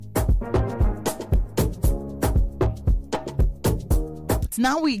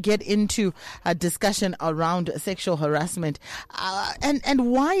Now we get into a discussion around sexual harassment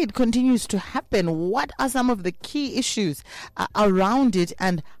and why it continues to happen. What are some of the key issues around it,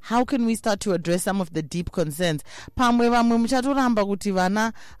 and how can we start to address some of the deep concerns? Pamwe vamwe muchatoramba kuti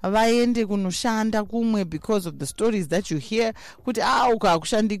vana vaende kunoshanda kumwe because of the stories that you hear, kuti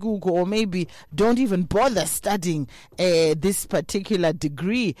ukakushandiki uko, or maybe don't even bother studying this particular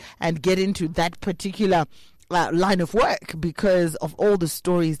degree and get into that particular line of work because of all the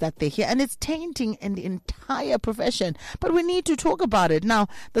stories that they hear, and it's tainting an entire profession. But we need to talk about it. Now,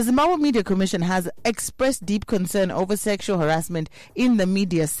 the Zimbabwe Media Commission has expressed deep concern over sexual harassment in the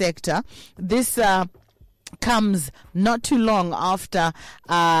media sector. This comes not too long after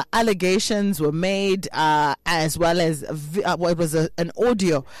allegations were made, as well as it was an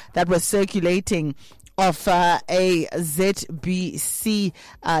audio that was circulating of a ZBC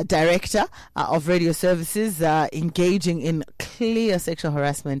director of radio services engaging in clear sexual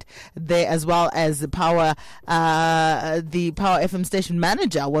harassment there, as well as the Power FM station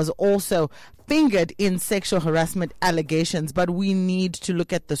manager was also fingered in sexual harassment allegations. But we need to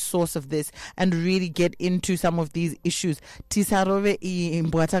look at the source of this and really get into some of these issues. So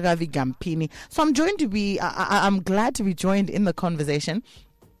I'm glad to be joined in the conversation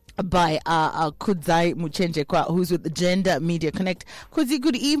by Kudzai Muchenjekwa, who's with the Gender Media Connect. Kudzi,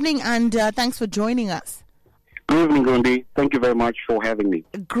 good evening, and thanks for joining us. Good evening, Gundi. Thank you very much for having me.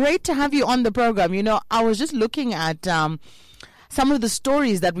 Great to have you on the program. You know, I was just looking at some of the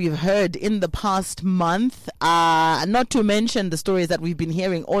stories that we've heard in the past month, not to mention the stories that we've been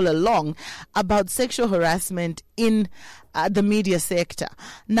hearing all along about sexual harassment in the media sector.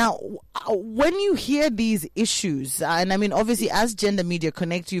 Now, when you hear these issues, and I mean, obviously, as Gender Media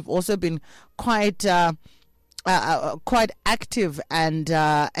Connect, you've also been quite active and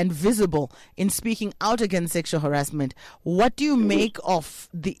visible in speaking out against sexual harassment. What do you make of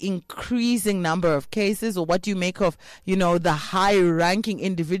the increasing number of cases, or what do you make of, you know, the high-ranking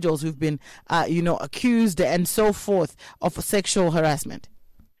individuals who've been, accused and so forth of sexual harassment?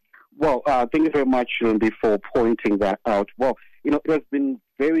 Well, thank you very much, Rundi, for pointing that out. Well, you know, it has been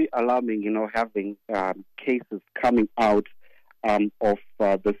very alarming, you know, having cases coming out of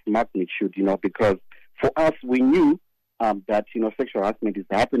this magnitude, you know, because for us, we knew that, you know, sexual harassment is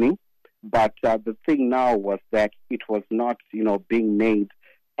happening, but the thing now was that it was not, you know, being made,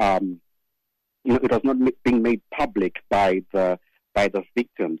 it was not being made public by the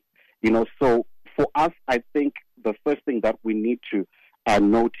victims, you know. So for us, I think the first thing that we need to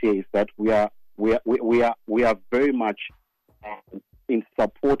note here is that we are very much in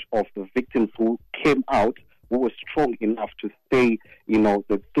support of the victims who came out, who were strong enough to say, you know,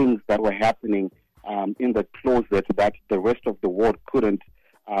 the things that were happening in the closet that the rest of the world couldn't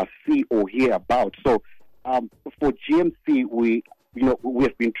see or hear about. So for GMC, we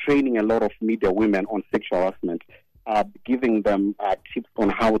have been training a lot of media women on sexual harassment, giving them tips on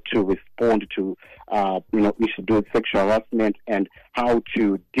how to respond to issues to do with sexual harassment and how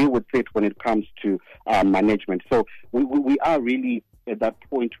to deal with it when it comes to management. So we are really at that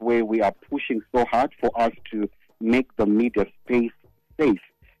point where we are pushing so hard for us to make the media space safe,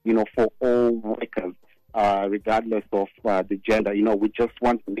 you know, for all workers, regardless of the gender. You know, we just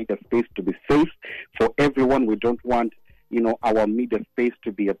want the media space to be safe for everyone. We don't want, you know, our media space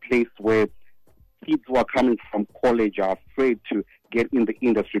to be a place where kids who are coming from college are afraid to get in the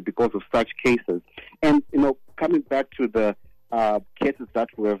industry because of such cases. And, you know, coming back to the cases that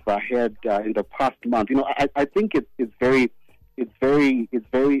we've had in the past month, you know, I think it's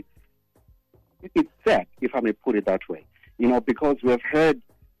sad, if I may put it that way, you know, because we've heard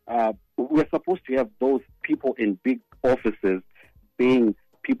we're supposed to have those people in big offices being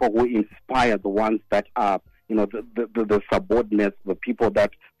people who inspire the ones that are, you know, the subordinates, the people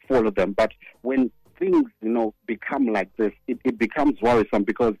that follow them. But when things, you know, become like this, it becomes worrisome,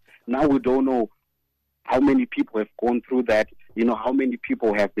 because now we don't know how many people have gone through that, you know, how many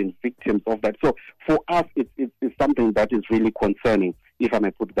people have been victims of that. So for us, it's something that is really concerning, if I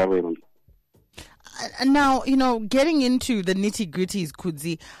may put it that way. Now, you know, getting into the nitty-gritties,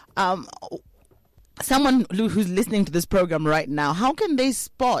 Kudzi, someone who's listening to this program right now, how can they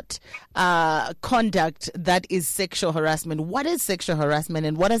spot conduct that is sexual harassment? What is sexual harassment,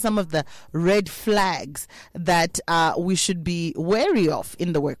 and what are some of the red flags that we should be wary of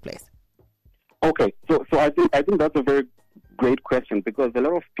in the workplace? Okay, so I think that's a very great question, because a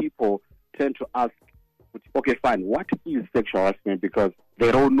lot of people tend to ask, okay, fine, what is sexual harassment? Because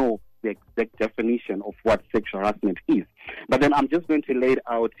they don't know the exact definition of what sexual harassment is. But then I'm just going to lay it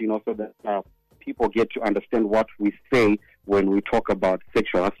out, you know, so that people get to understand what we say when we talk about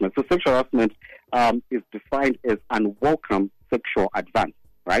sexual harassment. So sexual harassment is defined as unwelcome sexual advance,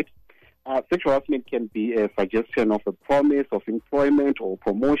 right? Sexual harassment can be a suggestion of a promise of employment or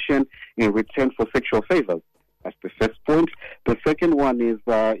promotion in return for sexual favors. That's the first point. The second one is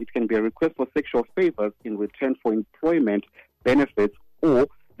it can be a request for sexual favors in return for employment, benefits, or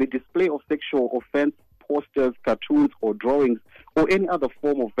the display of sexual offense, posters, cartoons, or drawings, or any other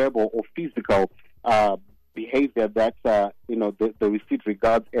form of verbal or physical behavior that the receipt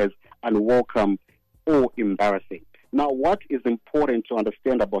regards as unwelcome or embarrassing. Now, what is important to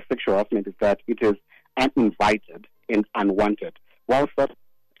understand about sexual harassment is that it is uninvited and unwanted. While such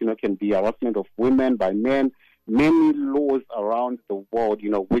can be harassment of women by men, many laws around the world,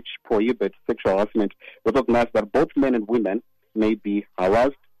 which prohibit sexual harassment, recognize that both men and women may be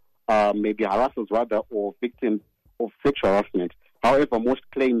harassed, harassers rather, or victims of sexual harassment. However, most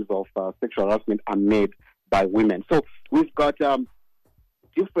claims of sexual harassment are made by women. So we've got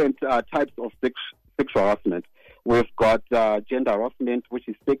different types of sexual harassment. We've got gender harassment, which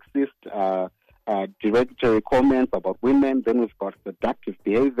is sexist, derogatory comments about women. Then we've got seductive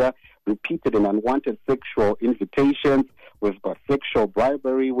behavior, repeated and unwanted sexual invitations. We've got sexual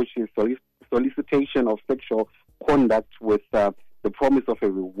bribery, which is solicitation of sexual conduct with the promise of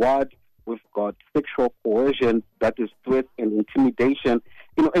a reward. We've got sexual coercion, that is threat and intimidation.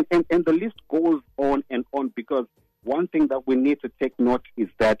 And the list goes on and on, because one thing that we need to take note is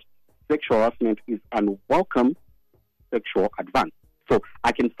that sexual harassment is unwelcome sexual advance. So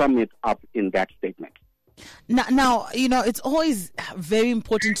I can sum it up in that statement. Now, it's always very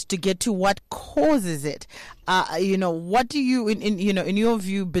important to get to what causes it. What do you, in your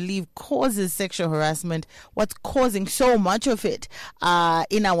view, believe causes sexual harassment? What's causing so much of it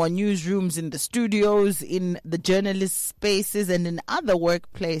in our newsrooms, in the studios, in the journalist spaces, and in other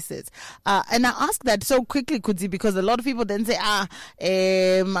workplaces? And I ask that so quickly, Kudzi, because a lot of people then say,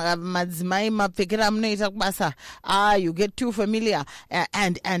 you get too familiar,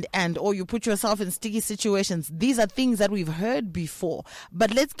 and or you put yourself in sticky situations. These are things that we've heard before.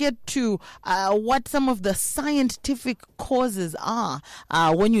 But let's get to what some of the scientific causes are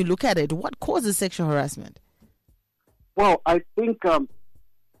when you look at it. What causes sexual harassment? Well, I think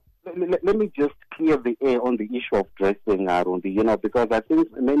let me just clear the air on the issue of dressing, Arundi, because I think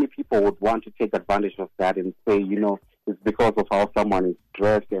many people would want to take advantage of that and say, it's because of how someone is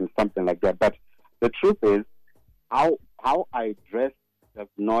dressed and something like that. But the truth is, how I dress does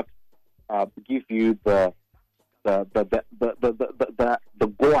not give you the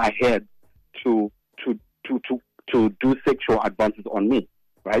go ahead to do sexual advances on me,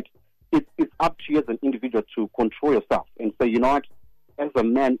 right? It's up to you as an individual to control yourself and say, as a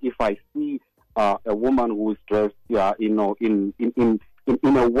man, if I see a woman who is dressed, in a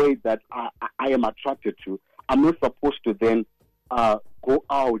way that I am attracted to, I'm not supposed to then go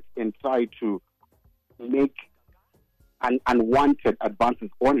out and try to make unwanted advances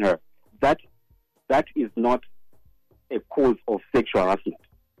on her. That is not a cause of sexual harassment.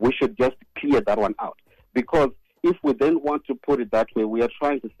 We should just clear that one out. Because if we then want to put it that way, we are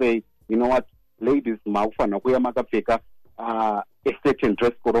trying to say, ladies, a certain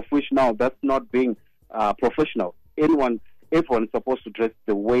dress code, of which now that's not being professional. Everyone is supposed to dress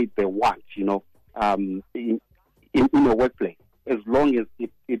the way they want, in a workplace, as long as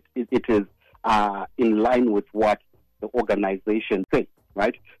it is in line with what the organization says,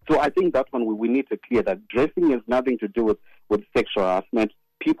 right? So I think that one we need to clear that dressing has nothing to do with sexual harassment.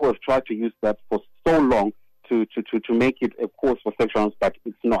 People have tried to use that for so long to make it a cause for sexual harassment, but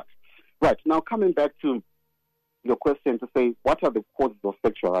it's not. Right, now coming back to your question to say, what are the causes of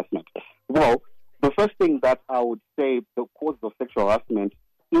sexual harassment? Well, the first thing that I would say, the causes of sexual harassment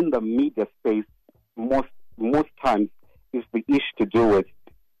in the media space most times is the issue to do with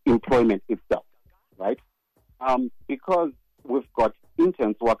employment itself, right? Because we've got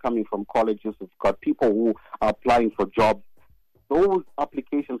interns who are coming from colleges, we've got people who are applying for jobs. Those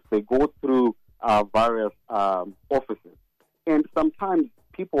applications, they go through various offices. And sometimes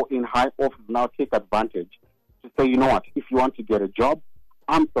people in high office now take advantage to say, if you want to get a job,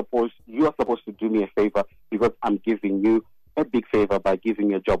 you are supposed to do me a favor because I'm giving you a big favor by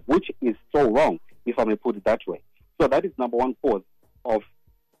giving you a job, which is so wrong, if I may put it that way. So that is number one cause of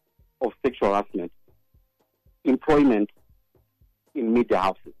sexual harassment. Employment in media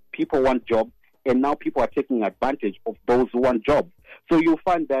houses. People want jobs, and now people are taking advantage of those who want jobs. So you'll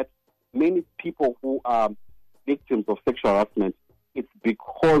find that many people who are victims of sexual harassment, it's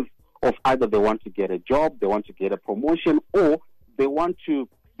because of either they want to get a job, they want to get a promotion, or they want to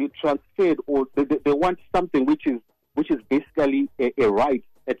be transferred, or they want something which is basically a right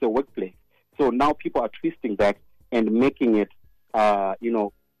at a workplace. So now people are twisting that and making it,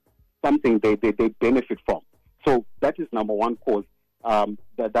 something they benefit from. So that is number one cause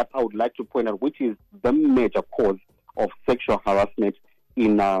that I would like to point out, which is the major cause of sexual harassment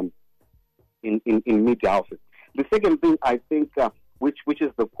in media houses. The second thing I think, which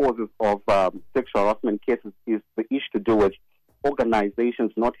is the causes of sexual harassment cases, is the issue to do with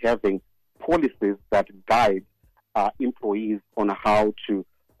organizations not having policies that guide employees on how to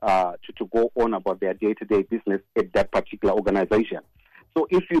go on about their day-to-day business at that particular organization. So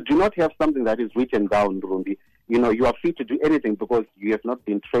if you do not have something that is written down, Rumbi, you are free to do anything because you have not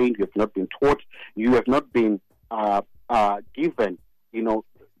been trained, you have not been taught, you have not been given,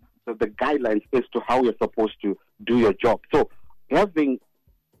 the guidelines as to how you're supposed to do your job. So having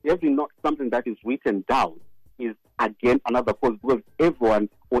not something that is written down is, again, another cause, because everyone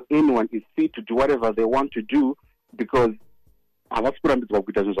or anyone is free to do whatever they want to do because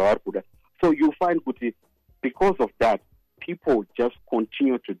so you find because of that, people just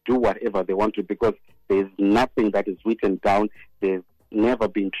continue to do whatever they want to because there's nothing that is written down. There's never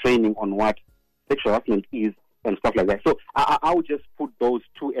been training on what sexual harassment is and stuff like that. So I would just put those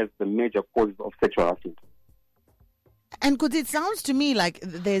two as the major causes of sexual harassment. And because it sounds to me like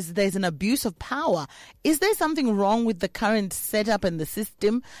there's an abuse of power. Is there something wrong with the current setup and the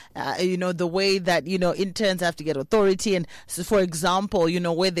system? The way that, interns have to get authority. And so, for example,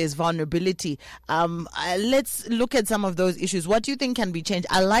 where there's vulnerability. Let's look at some of those issues. What do you think can be changed?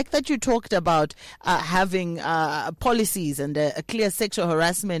 I like that you talked about having policies and a clear sexual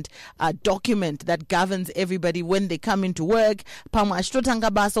harassment document that governs everybody when they come into work.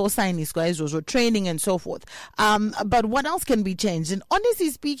 Training and so forth. But what else can be changed? And honestly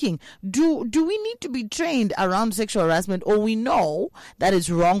speaking, do we need to be trained around sexual harassment, or we know that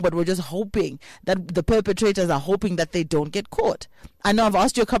it's wrong, but we're just hoping that the perpetrators are hoping that they don't get caught? I know I've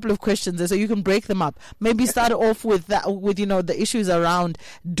asked you a couple of questions, so you can break them up. Maybe start off with that, with the issues around,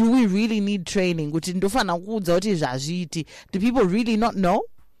 do we really need training? Do people really not know?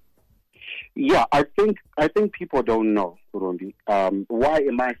 Yeah, I think people don't know, Burundi. Why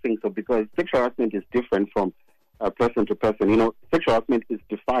am I saying so? Because sexual harassment is different from person to person. Sexual harassment is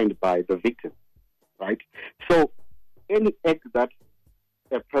defined by the victim, right? So any act that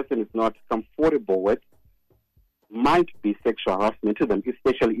a person is not comfortable with might be sexual harassment to them,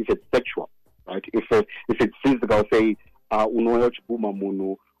 especially if it's sexual, right? If it's physical, say, whilst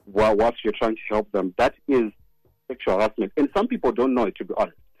you're trying to help them, that is sexual harassment. And some people don't know it, to be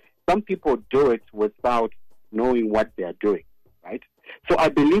honest. Some people do it without knowing what they are doing, right? So I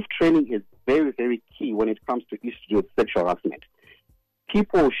believe training is very, very key when it comes to issues with sexual harassment.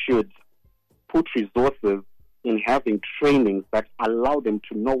 People should put resources in having trainings that allow them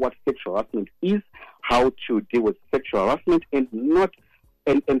to know what sexual harassment is, how to deal with sexual harassment, and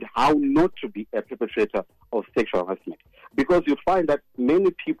how not to be a perpetrator of sexual harassment. Because you find that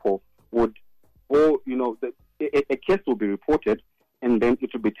many people would, a case will be reported, and then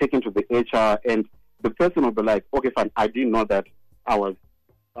it will be taken to the HR, and the person will be like, okay, fine, I didn't know that I was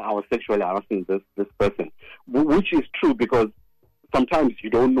sexually harassing this person, which is true because sometimes you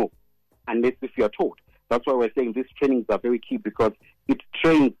don't know unless if you are told. That's why we're saying these trainings are very key, because it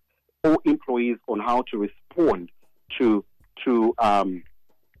trains all employees on how to respond to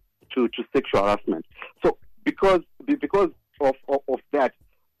sexual harassment. So because of that,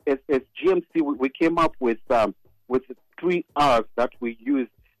 as GMC, we came up with 3 R's that we use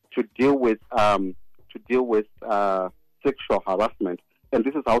to deal with sexual harassment. And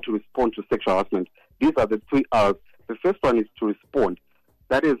this is how to respond to sexual harassment. These are the 3 R's. The first one is to respond.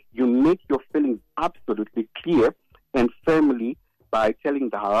 That is, you make your feelings absolutely clear and firmly by telling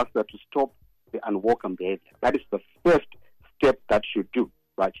the harasser to stop the unwelcome behavior. That is the first step that you do,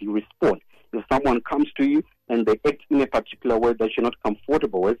 right? You respond. If someone comes to you and they act in a particular way that you're not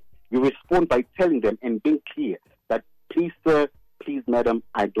comfortable with, you respond by telling them and being clear that, please, sir, please, madam,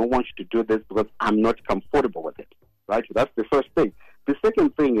 I don't want you to do this because I'm not comfortable with it, right? That's the first thing. The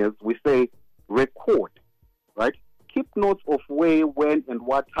second thing is we say record, right? Keep notes of where, when, and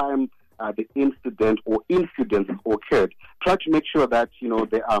what time the incident or incidents occurred. Try to make sure that,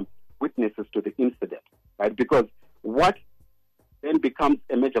 there are witnesses to the incident, right? Because what then becomes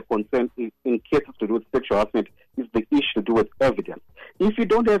a major concern in cases to do with sexual harassment is the issue to do with evidence. If you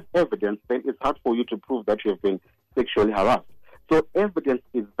don't have evidence, then it's hard for you to prove that you have been sexually harassed. So evidence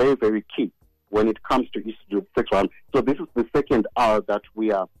is very, very key when it comes to issues with sexual harassment. So this is the second R that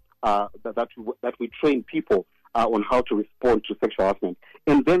we are that we train people on how to respond to sexual harassment.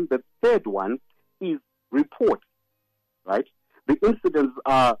 And then the third one is report, right? The incidents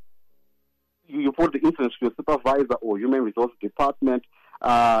are, you report the incidents to your supervisor or human resources department.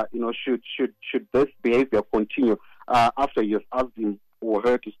 Should this behavior continue after you've asked him or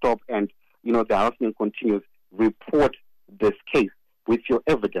her to stop and, the harassment continues, report this case with your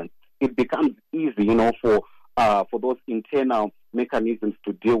evidence. It becomes easy, for those internal mechanisms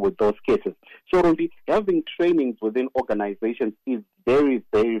to deal with those cases. So really, having trainings within organizations is very,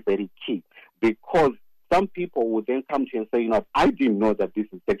 very, very key, because some people will then come to you and say, I didn't know that this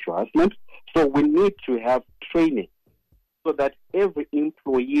is sexual harassment. So we need to have training so that every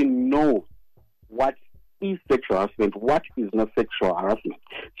employee knows what is sexual harassment, what is not sexual harassment.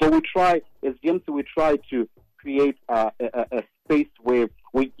 So we try, as GMC, we try to create a space where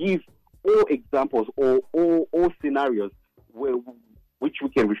we give all examples or all scenarios which we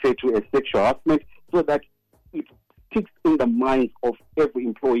can refer to as sexual harassment, so that it sticks in the minds of every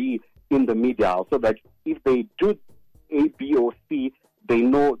employee in the media, so that if they do A, B, or C, they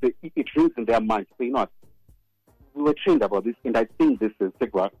know that it rings in their minds. They know, we were trained about this, and I think this is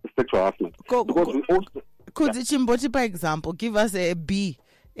sexual harassment. Could Chimboti, by example, give us a B?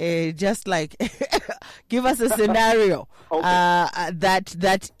 Just like give us a scenario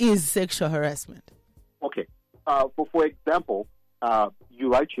that is sexual harassment. Okay. For example, you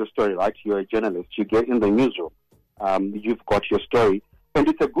write your story, right? You're a journalist. You get in the newsroom. You've got your story, and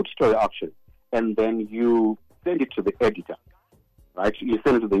it's a good story, actually. And then you send it to the editor, right? You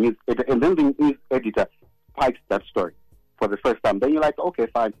send it to the news editor, and then the news editor spikes that story for the first time. Then you're like, okay,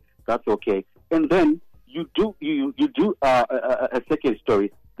 fine, that's okay. And then you do a second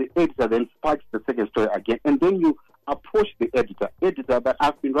story. The editor then spikes the second story again, and then you approach the editor, but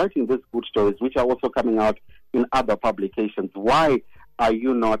I've been writing these good stories, which are also coming out in other publications. Why are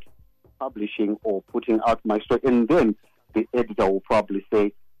you not publishing or putting out my story? And then the editor will probably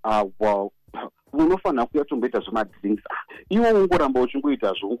say, well, unofana kuyatomboita zvemadrinks iwo ungoramba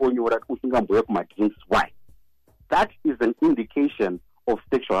uchingoita zvoungonyora usingamboya kumadrinks. Why? That is an indication of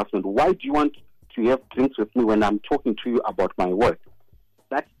sexual harassment. Why do you want to have drinks with me when I'm talking to you about my work?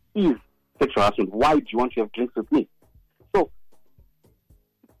 That is sexual harassment. Why do you want to have drinks with me? So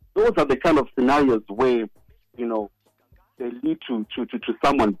those are the kind of scenarios where, they lead to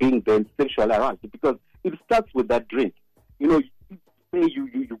someone being then sexually harassed, because it starts with that drink. Say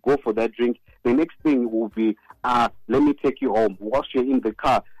you go for that drink, the next thing will be, let me take you home. Whilst you're in the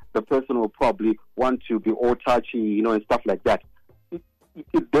car, the person will probably want to be all touchy, and stuff like that.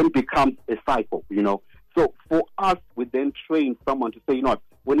 It then becomes a cycle, So for us, we then train someone to say,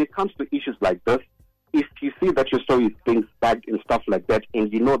 when it comes to issues like this, if you see that your story is being bagged and stuff like that,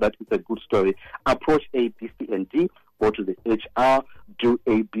 and you know that it's a good story, approach A, B, C, and D, go to the HR, do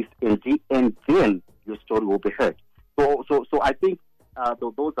A, B, C, and D, and then your story will be heard. So I think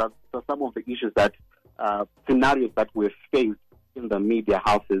those are some of the issues that, scenarios that we've faced in the media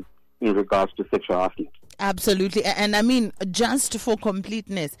houses in regards to sexual harassment. Absolutely. And I mean, just for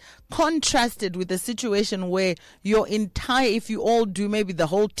completeness, contrasted with the situation where if you all do, maybe the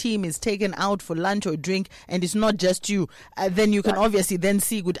whole team is taken out for lunch or drink and it's not just you, then you can obviously then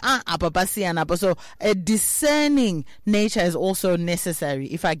see good, so a discerning nature is also necessary,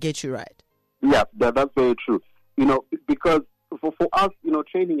 if I get you right. Yeah, that's very true. Because for us,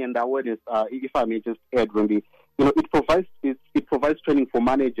 training and awareness, if I may just add, Rumbi, it provides training for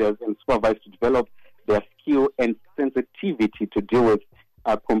managers and supervisors to develop their skill and sensitivity to deal with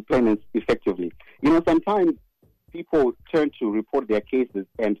complainants effectively. Sometimes people turn to report their cases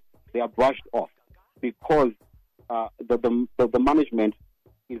and they are brushed off because the management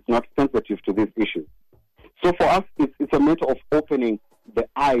is not sensitive to this issue. So for us, it's a matter of opening the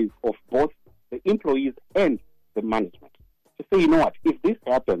eyes of both the employees and the management to say, if this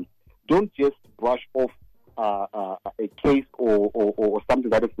happens, don't just brush off a case or something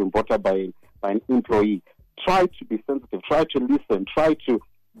that has been brought up by an employee. Try to be sensitive, try to listen, try to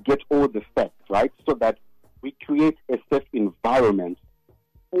get all the facts, right? So that we create a safe environment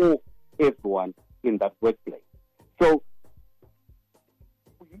for everyone in that workplace. So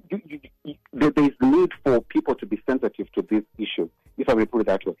there's need for people to be sensitive to this issue, if I may put it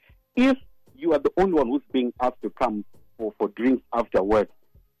that way. If you are the only one who's being asked to come for drinks after work,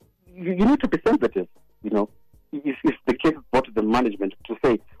 you need to be sensitive, If the case is brought to the management to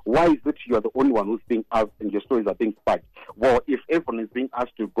say, why is it you are the only one who's being asked and your stories are being spiked? Well, if everyone is being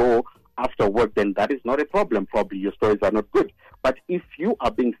asked to go after work, then that is not a problem. Probably your stories are not good. But if you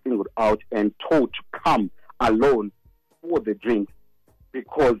are being singled out and told to come alone for the drinks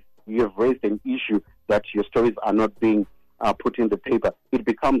because you have raised an issue that your stories are not being put in the paper, it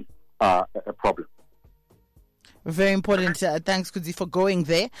becomes a problem. Very important. Thanks, Kudzi, for going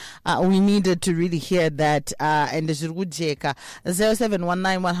there. We needed to really hear that. And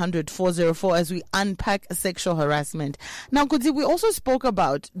 0719100404 as we unpack sexual harassment. Now, Kudzi, we also spoke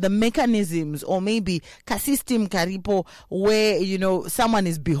about the mechanisms or maybe ka system karipo where, someone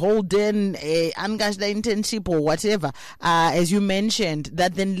is beholden, engaged internship or whatever, as you mentioned,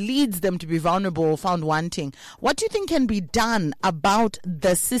 that then leads them to be vulnerable or found wanting. What do you think can be done about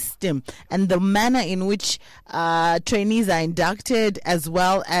the system and the manner in which trainees are inducted, as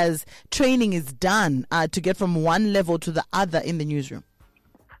well as training is done to get from one level to the other in the newsroom?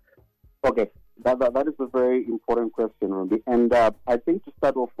 Okay, that is a very important question, Ruby. And I think to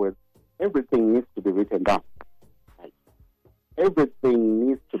start off with, everything needs to be written down. Right? Everything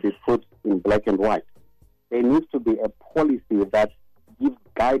needs to be put in black and white. There needs to be a policy that gives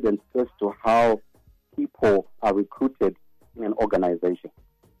guidance as to how people are recruited in an organization.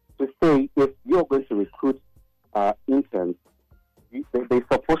 To say, if you're going to recruit interns, there's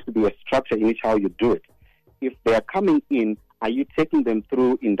supposed to be a structure in which how you do it. If they are coming in, are you taking them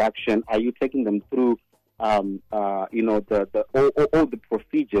through induction? Are you taking them through, all the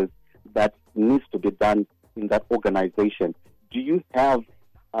procedures that needs to be done in that organization? Do you have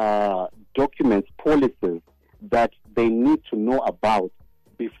documents, policies that they need to know about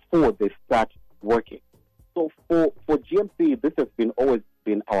before they start working? So for GMC, this has always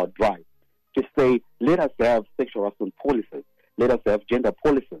been our drive to say, let us have sexual harassment policies, let us have gender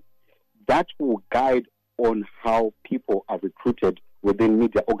policies. That will guide on how people are recruited within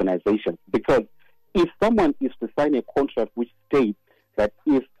media organizations. Because if someone is to sign a contract which states that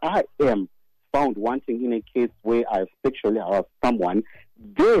if I am found wanting in a case where I have sexually harassed someone,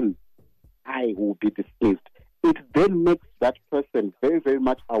 then I will be dismissed. It then makes that person very, very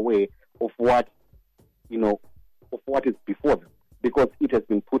much aware of what is before them, because it has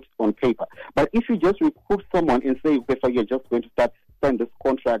been put on paper. But if you just recruit someone and say, okay, so you're just going to sign this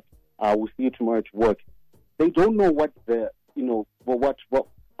contract, we'll see you tomorrow at work, they don't know what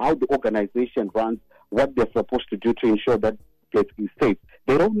how the organization runs, what they're supposed to do to ensure that place is safe.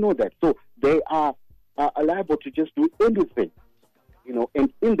 They don't know that. So they are liable to just do anything,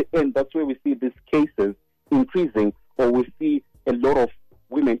 and in the end, that's where we see these cases increasing, or we see a lot of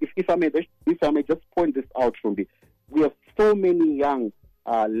women. If I may just point this out from we have so many young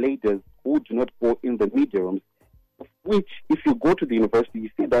ladies who do not go in the media rooms, of which, if you go to the university, you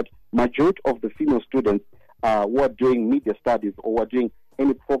see that majority of the female students who are doing media studies or who are doing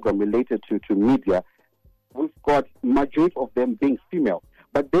any program related to media, we've got majority of them being female.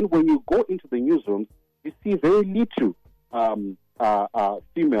 But then when you go into the newsrooms, you see very little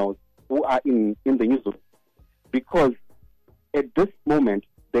females who are in the newsroom, because at this moment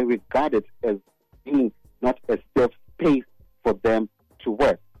they regard it as being not a safe space for them to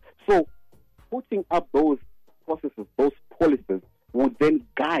work. So putting up those processes, those policies, would then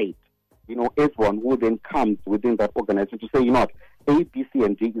guide, everyone who then comes within that organization to say, A, B, C,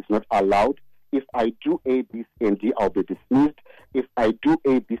 and D is not allowed. If I do A, B, C, and D, I'll be dismissed. If I do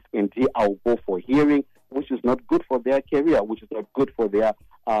A, B, C, and D, I'll go for hearing, which is not good for their career, which is not good for their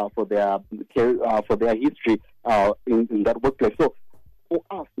history in that workplace. So for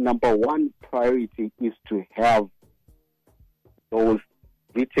us, number one priority is to have those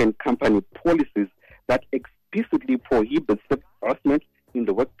written company policies that explicitly prohibit sexual harassment in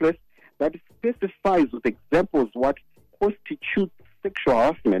the workplace, that specifies with examples what constitutes sexual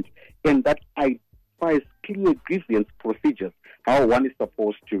harassment, and that identifies clear grievance procedures, how one is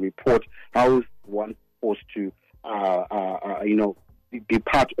supposed to report, how is one supposed to be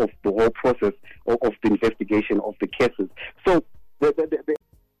part of the whole process of the investigation of the cases. So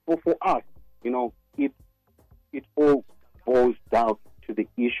for us, it all boils down to the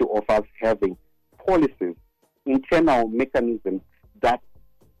issue of us having policies, internal mechanisms that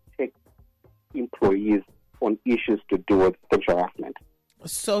take employees on issues to do with sexual harassment.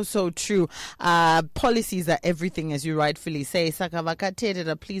 So true. Policies are everything, as you rightfully say.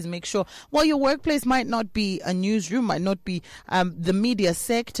 Sakavakaterera, please make sure. Well, your workplace might not be a newsroom, might not be the media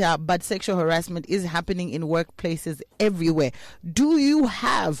sector, but sexual harassment is happening in workplaces everywhere. Do you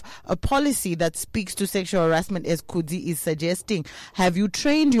have a policy that speaks to sexual harassment, as Kudzi is suggesting? Have you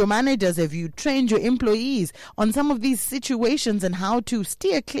trained your managers? Have you trained your employees on some of these situations and how to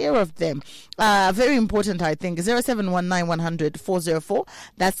steer clear of them? Very important, I think. 0719100404.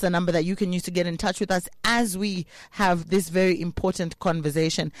 That's the number that you can use to get in touch with us as we have this very important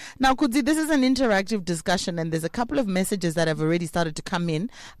conversation. Now, Kudzi, this is an interactive discussion, and there's a couple of messages that have already started to come in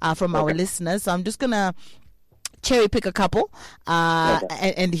from our listeners. So I'm just going to cherry pick a couple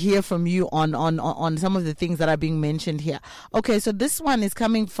and hear from you on some of the things that are being mentioned here. Okay, so this one is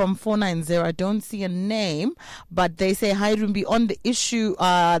coming from 490. I don't see a name, but they say, hi Rumbi, on the issue,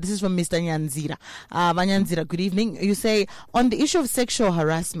 this is from Mr. Nyanzira. Nyanzira, good evening. You say, on the issue of sexual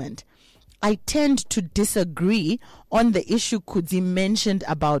harassment, I tend to disagree on the issue Kudzi mentioned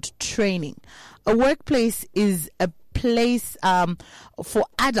about training. A workplace is a place for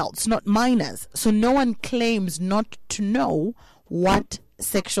adults, not minors. So no one claims not to know what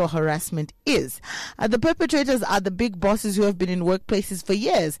sexual harassment is. The perpetrators are the big bosses who have been in workplaces for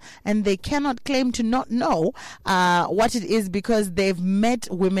years, and they cannot claim to not know what it is because they've met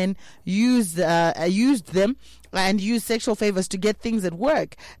women, used them, and use sexual favors to get things at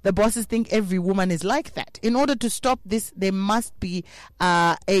work. The bosses think every woman is like that. In order to stop this, there must be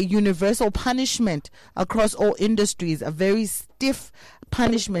a universal punishment across all industries, a very stiff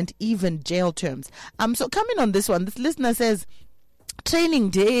punishment, even jail terms. So coming on this one, this listener says, training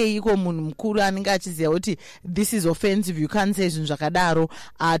day iko munhu mukuru anenge achiziva kuti this is offensive, you can't say zvinhu zvakadaro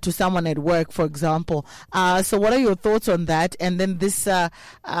to someone at work, for example. So what are your thoughts on that? And then this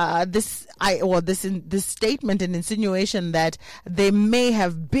statement and insinuation that there may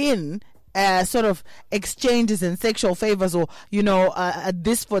have been sort of exchanges and sexual favors, or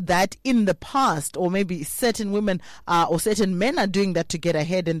this for that in the past, or maybe certain women or certain men are doing that to get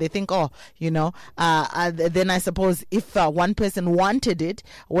ahead, and they think, then I suppose if one person wanted it,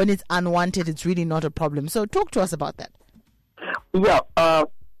 when it's unwanted, it's really not a problem. So talk to us about that. Yeah, I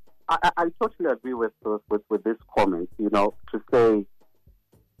totally agree with this comment. To say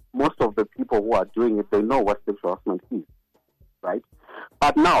most of the people who are doing it, they know what sexual harassment is, right?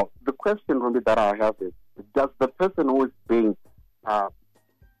 But now, the question really that I have is, does the person who is being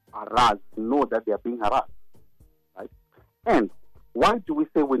harassed know that they are being harassed, right? And why do we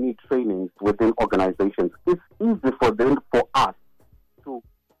say we need trainings within organizations? It's easy for us to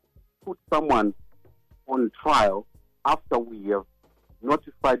put someone on trial after we have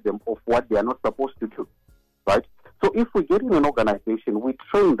notified them of what they are not supposed to do, right? So if we get in an organization, we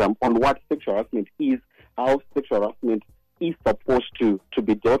train them on what sexual harassment is, how sexual harassment is supposed to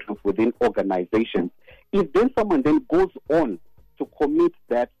be dealt with within organizations. If then someone then goes on to commit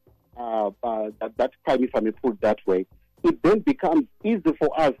that crime, if I may put it that way, it then becomes easy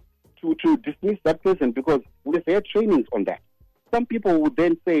for us to dismiss that person because we've had trainings on that. Some people would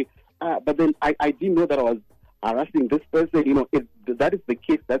then say, but then I didn't know that I was harassing this person. If that is the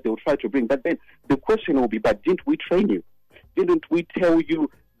case that they'll try to bring. But then the question will be, but didn't we train you? Didn't we tell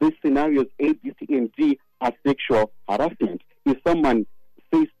you these scenarios A, B, C, and D are sexual harassment? If someone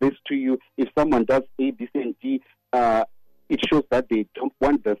says this to you, if someone does A, B, C, and D, it shows that they don't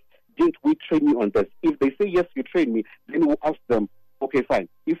want this. Didn't we train you on this? If they say, yes, you trained me, then we'll ask them, okay, fine.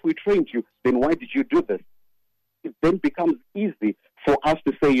 If we trained you, then why did you do this? It then becomes easy for us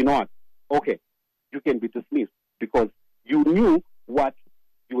to say, you know what, okay, you can be dismissed because you knew what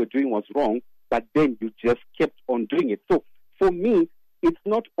you were doing was wrong, but then you just kept on doing it. So for me, it's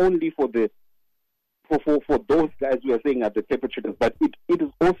not only for those guys we are saying are the perpetrators, but it is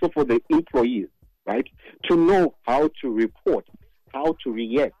also for the employees, right? To know how to report, how to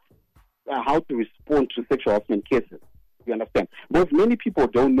react, how to respond to sexual harassment cases. You understand? Because many people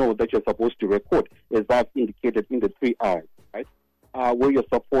don't know that you're supposed to record, as I've indicated in the 3 hours, right? Where you're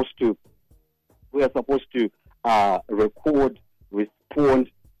supposed to record, respond,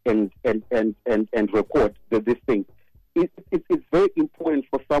 and record these things. It's very important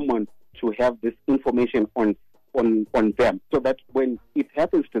for someone to have this information on them, so that when it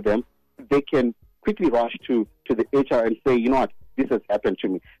happens to them, they can quickly rush to the HR and say, you know what, this has happened to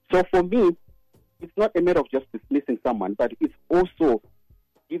me. So for me, it's not a matter of just dismissing someone, but it's also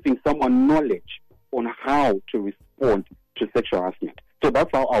giving someone knowledge on how to respond to sexual harassment. So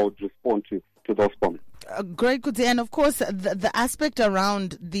that's how I would respond to those comments. Great, Kudzi. And of course, the aspect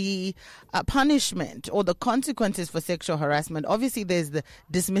around the punishment or the consequences for sexual harassment, obviously there's the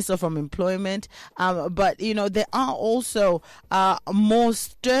dismissal from employment, but, there are also more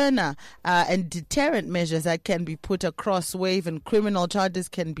sterner and deterrent measures that can be put across, where even criminal charges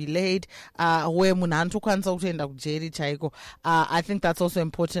can be laid, where I think that's also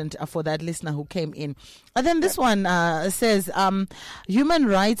important for that listener who came in. And then this one says, human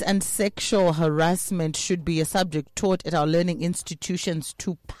rights and sexual harassment should be a subject taught at our learning institutions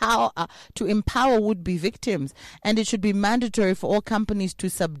to empower would-be victims, and it should be mandatory for all companies to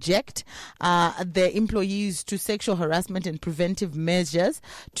subject their employees to sexual harassment and preventive measures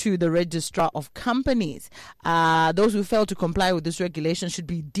to the registrar of companies. Those who fail to comply with this regulation should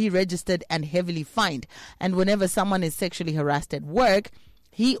be deregistered and heavily fined. And whenever someone is sexually harassed at work,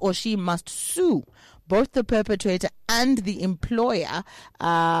 he or she must sue both the perpetrator and the employer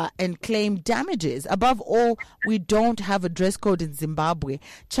and claim damages. Above all, we don't have a dress code in Zimbabwe.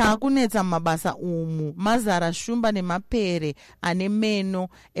 Chakunetsa mabasa umu mazara shumba nemapere ane meno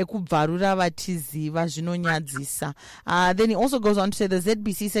ekubvarura vachiziva zvinonyadzisa. Then he also goes on to say the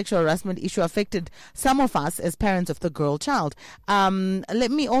ZBC sexual harassment issue affected some of us as parents of the girl child.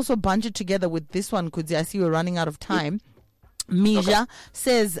 Let me also bunch it together with this one, Kudzi. I see we're running out of time. Mija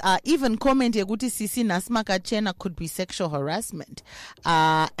says even comment yekuti sisi nasmaka chena could be sexual harassment.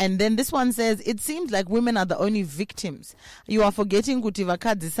 And then this one says it seems like women are the only victims. You are forgetting kuti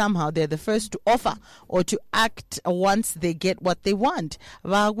vakadzi somehow they're the first to offer or to act once they get what they want.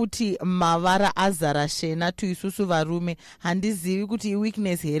 Vakuti mavara azara shena tu isusu varume handizivi kuti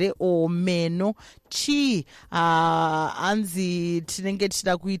weakness here o meno chi anzi tinenge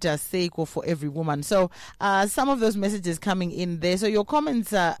tichida kuita seiko for every woman. So some of those messages coming in there. So your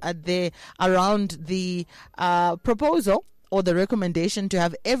comments are there around the proposal or the recommendation to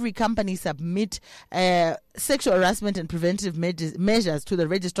have every company submit sexual harassment and preventive measures to the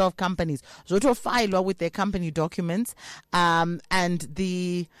Register of Companies, Zoto file with their company documents, and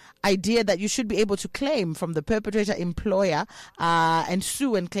the idea that you should be able to claim from the perpetrator employer and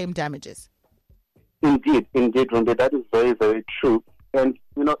sue and claim damages. Indeed, Rumbi, that is very, very true. And,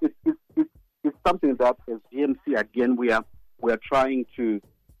 you know, it's something that as GMC, again, we are trying to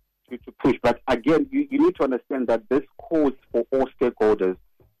push. But again, you need to understand that this calls for all stakeholders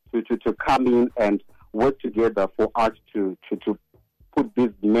to come in and work together for us to put these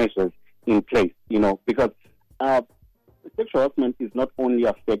measures in place, you know, because sexual harassment is not only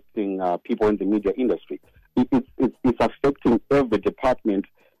affecting people in the media industry. It's affecting every department,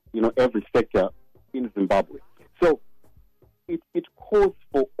 you know, every sector in Zimbabwe. So it calls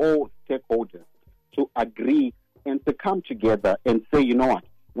for all stakeholders to agree and to come together and say, you know what,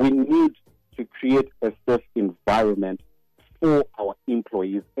 we need to create a safe environment for our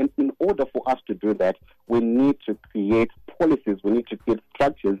employees. And in order for us to do that, we need to create policies, we need to create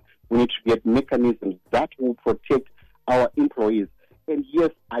structures, we need to create mechanisms that will protect our employees. And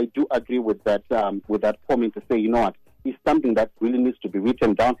yes, I do agree with that comment to say, you know what, it's something that really needs to be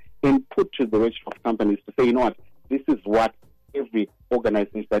written down and put to the register of companies to say, you know what, this is what every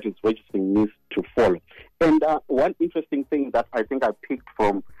organization that is registering needs to follow. And one interesting thing that I think I picked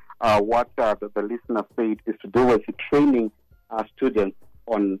from what the listener said is to do with training students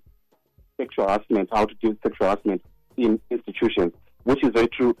on sexual harassment, how to deal with sexual harassment in institutions, which is very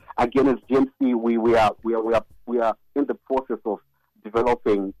true. Again, as GMC, we are in the process of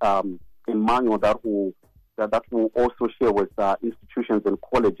developing a manual that will also share with institutions and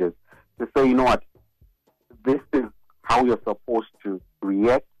colleges to say, you know what, this is how you're supposed to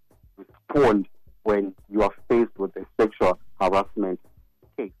respond when you are faced with a sexual harassment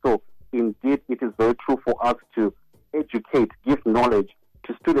case. So indeed, it is very true for us to educate, give knowledge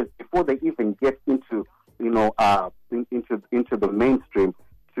to students before they even get into, you know, into the mainstream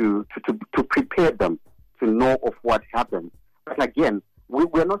to prepare them to know of what happens. But again,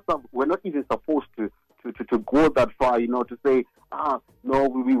 we're not even supposed to go that far, you know, to say, no,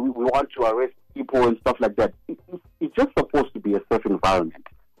 we want to arrest people and stuff like that. It's just supposed to be a safe environment,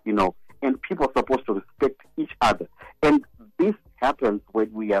 you know, and people are supposed to respect each other. And this happens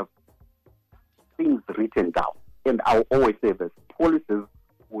when we have things written down. And I'll always say this, policies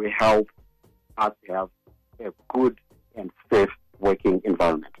will help us have a good and safe working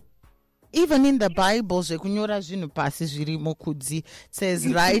environment. Even in the Bible, zekunyora zvinhu pasi zvirimo Kudzi says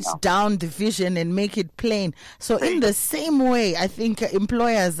write down the vision and make it plain. So in the same way, I think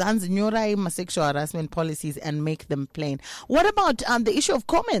employers anzinyorai sexual harassment policies and make them plain. What about the issue of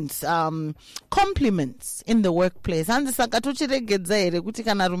comments, compliments in the workplace?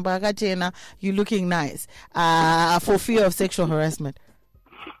 You're looking nice for fear of sexual harassment.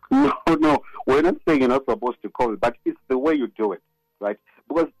 No, we're not saying you're not supposed to comment, but it's the way you do it, right?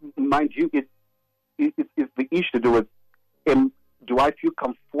 Because, mind you, it's the issue to do with, do I feel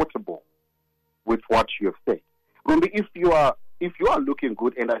comfortable with what you have said? Rumbi, if you are looking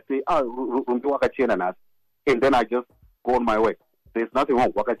good and I say, Rumbi wakachena nas, and then I just go on my way, there's nothing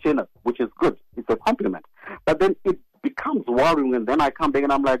wrong, wakachena, which is good. It's a compliment. But then it becomes worrying, and then I come back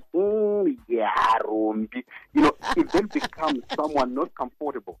and I'm like, yeah, Rumbi. You know, it then becomes someone not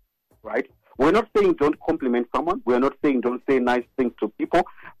comfortable, right? We're not saying don't compliment someone. We're not saying don't say nice things to people.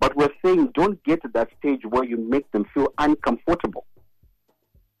 But we're saying don't get to that stage where you make them feel uncomfortable.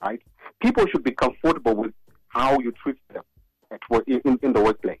 Right? People should be comfortable with how you treat them at work, in the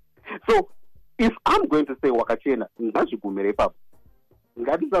workplace. So if I'm going to say wakachena, ngazvigumire ipapo.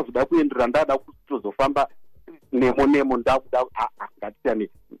 Ngatisazoda kuenderera ndada kuzofamba nemo ngatitani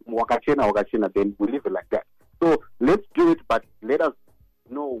wakachena, then we leave it like that. So let's do it, but let us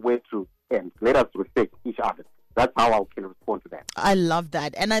know where to end. Let us respect each other. That's how I can respond to that. I love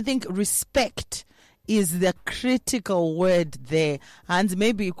that. And I think respect is the critical word there. And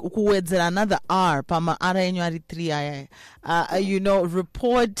maybe words another R, Pama R 3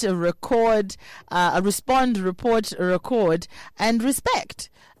 report, record, respond, report, record, and respect.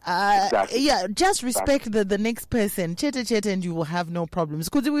 Exactly. Yeah, just respect the next person. Chete, and you will have no problems.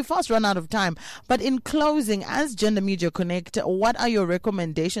 Because we fast run out of time. But in closing, as Gender Media Connect, what are your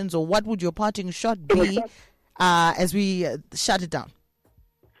recommendations, or what would your parting shot be as we shut it down?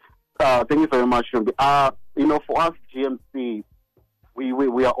 Thank you very much, Rumbi. For us, GMC,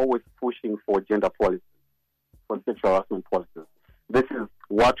 we are always pushing for gender policies, for sexual harassment policies. This is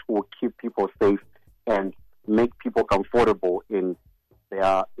what will keep people safe and make people comfortable in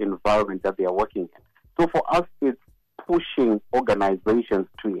their environment that they are working in. So for us, it's pushing organizations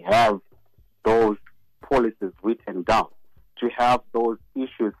to have those policies written down, to have those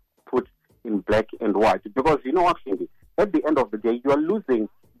issues put in black and white. Because, actually, at the end of the day, you are losing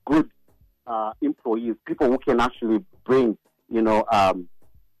good employees, people who can actually bring,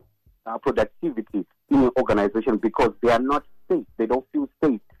 productivity in your organization, because they are not safe. They don't feel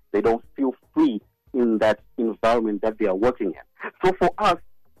safe. They don't feel free in that environment that they are working in. So for us,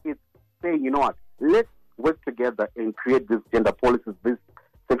 it's saying, let's work together and create these gender policies, these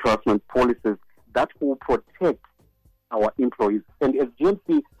sexual harassment policies that will protect our employees. And as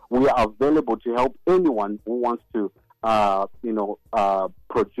GMC, we are available to help anyone who wants to,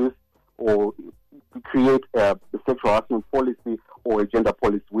 produce or create a sexual harassment policy or a gender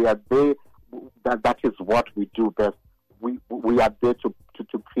policy. We are there. That is what we do best. We are there to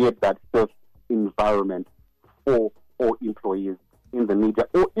create that safe environment for all employees in the media.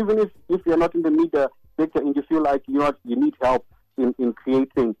 Or even if you're not in the media sector and you feel like you need help in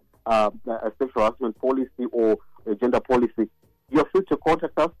creating a sexual harassment policy or a gender policy, you're free to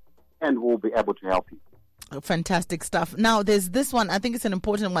contact us and we'll be able to help you. Fantastic stuff. Now, there's this one. I think it's an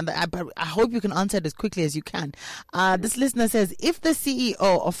important one that I hope you can answer it as quickly as you can. This listener says, if the CEO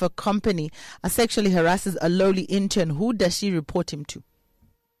of a company sexually harasses a lowly intern, who does she report him to?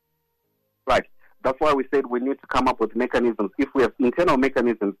 Right. That's why we said we need to come up with mechanisms. If we have internal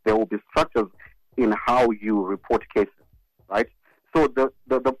mechanisms, there will be structures in how you report cases, right? So the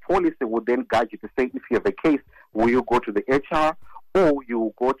policy would then guide you to say, if you have a case, will you go to the HR, or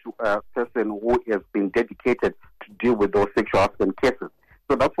you go to a person who has been dedicated to deal with those sexual harassment cases.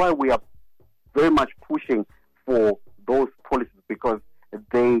 So that's why we are very much pushing for those policies, because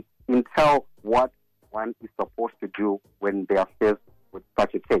they entail what one is supposed to do when they are faced with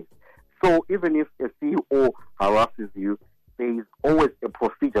such a case. So even if a CEO harasses you, there is always a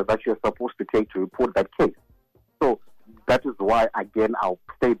procedure that you're supposed to take to report that case. So that is why, again, I'll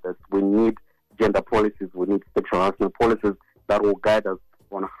state this. We need gender policies, we need sexual harassment policies that will guide us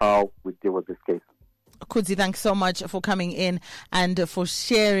on how we deal with this case. Kudzi, thanks so much for coming in and for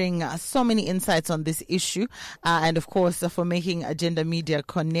sharing so many insights on this issue, and of course for making Gender Media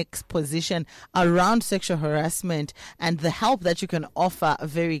Connect's position around sexual harassment and the help that you can offer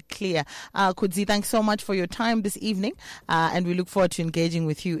very clear. Kudzi, thanks so much for your time this evening, and we look forward to engaging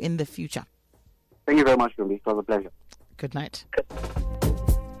with you in the future. Thank you very much, Rumi. It was a pleasure. Good night.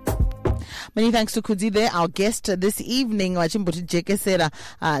 Many thanks to Kudzi there, our guest this evening, Wachimbuti Jekesera,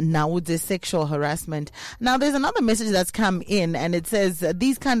 Naude sexual harassment. Now, there's another message that's come in, and it says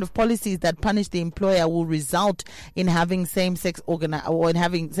these kind of policies that punish the employer will result in having same-sex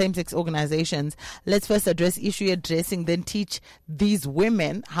organizations. Let's first address issue addressing, then teach these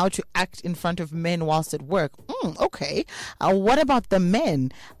women how to act in front of men whilst at work. Okay. What about the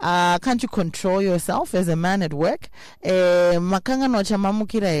men? Can't you control yourself as a man at work? And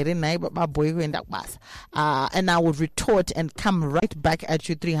I would retort and come right back at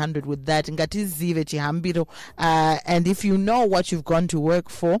you 300 with that. And if you know what you've gone to work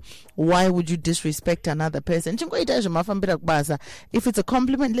for, why would you disrespect another person? If it's a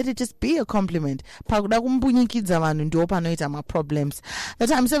compliment, let it just be a compliment. The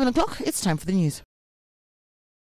time 7 o'clock, it's time for the news.